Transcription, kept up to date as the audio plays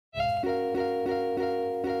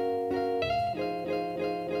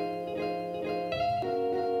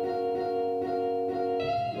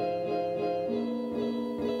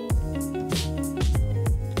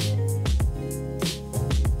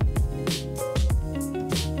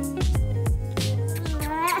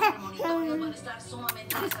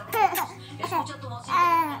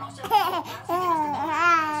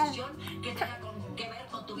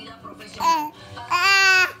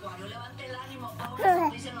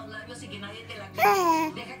que nadie te la quite.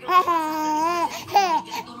 Deja que los demás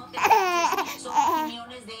que tú no te canses. Son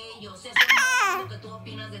opiniones de ellos. Eso no es lo que tú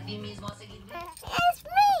opinas de ti mismo. A seguir. It's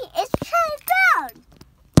me. It's Charlie Brown.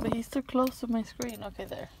 But he's too close to my screen. Okay,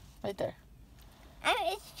 there. Right there.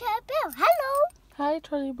 It's Charlie Brown. Hello. Hi,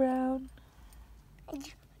 Charlie Brown. Your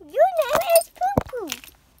name is Poo Poo.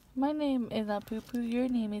 My name is not Poo Poo. Your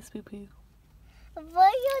name is Poo Poo.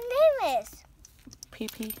 What your name is? Pee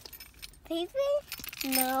Pee. Pee Pee?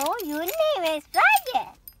 No, your name is Roger.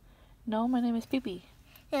 No, my name is Pee Pee.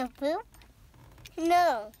 No, Poop?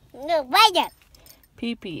 No, Roger.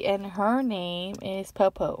 Pee Pee. And her name is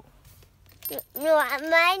Popo. No,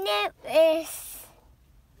 my name is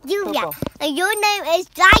Julia. Popo. And your name is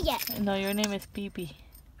Roger. No, your name is Pee Pee.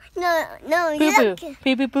 No, Poo look. Poo.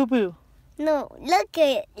 Pee Pee Poo Poo. No, look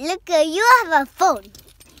at you have a phone.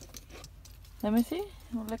 Let me see.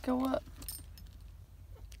 Look at what?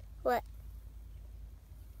 What?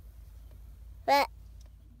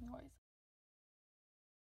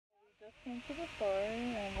 Just came to the store,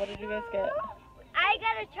 and what did you guys get? I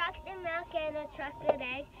got a chocolate milk and a chocolate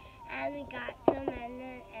egg, and we got some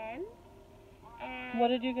M&M's. And What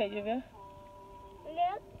did you get, Yuga?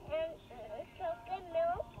 milk and chocolate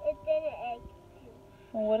milk is in an egg.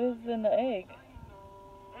 And what is in the egg?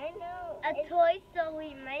 I know. A toy, so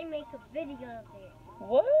we might make a video of it.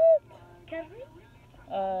 What? Can we?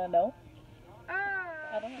 No. Ah.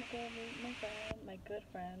 I don't have to meet my friend, my good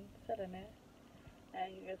friend, Selene.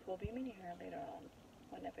 And you guys will be meeting her later on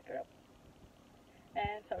when I pick her up.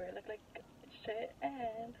 And sorry, I look like shit.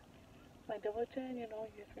 And my double chin, you know,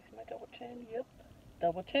 you guys see my double chin. Yep,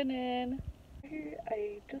 double chinning.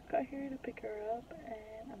 I just got here to pick her up,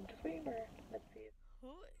 and I'm just waiting for her. Let's see.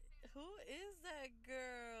 Who is that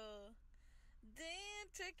girl? Dan,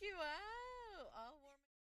 check you out. All warm.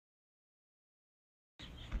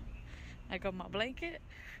 I got my blanket.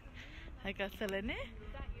 I got Selene.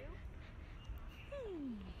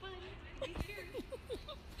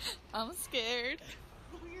 I'm scared.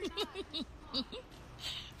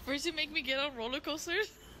 First you make me get on roller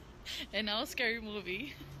coasters, and now a scary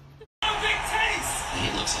movie. Big taste.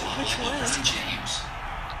 He looks a lot like LeBron James.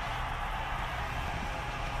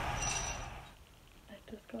 I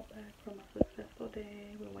just got back from a successful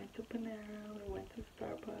day. We went to Panera, we went to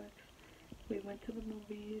Starbucks, we went to the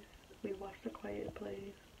movies, we watched A Quiet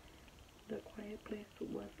Place. The Quiet Place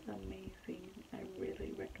was amazing. I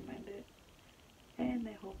really recommend it. And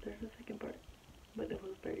I hope there's a second part.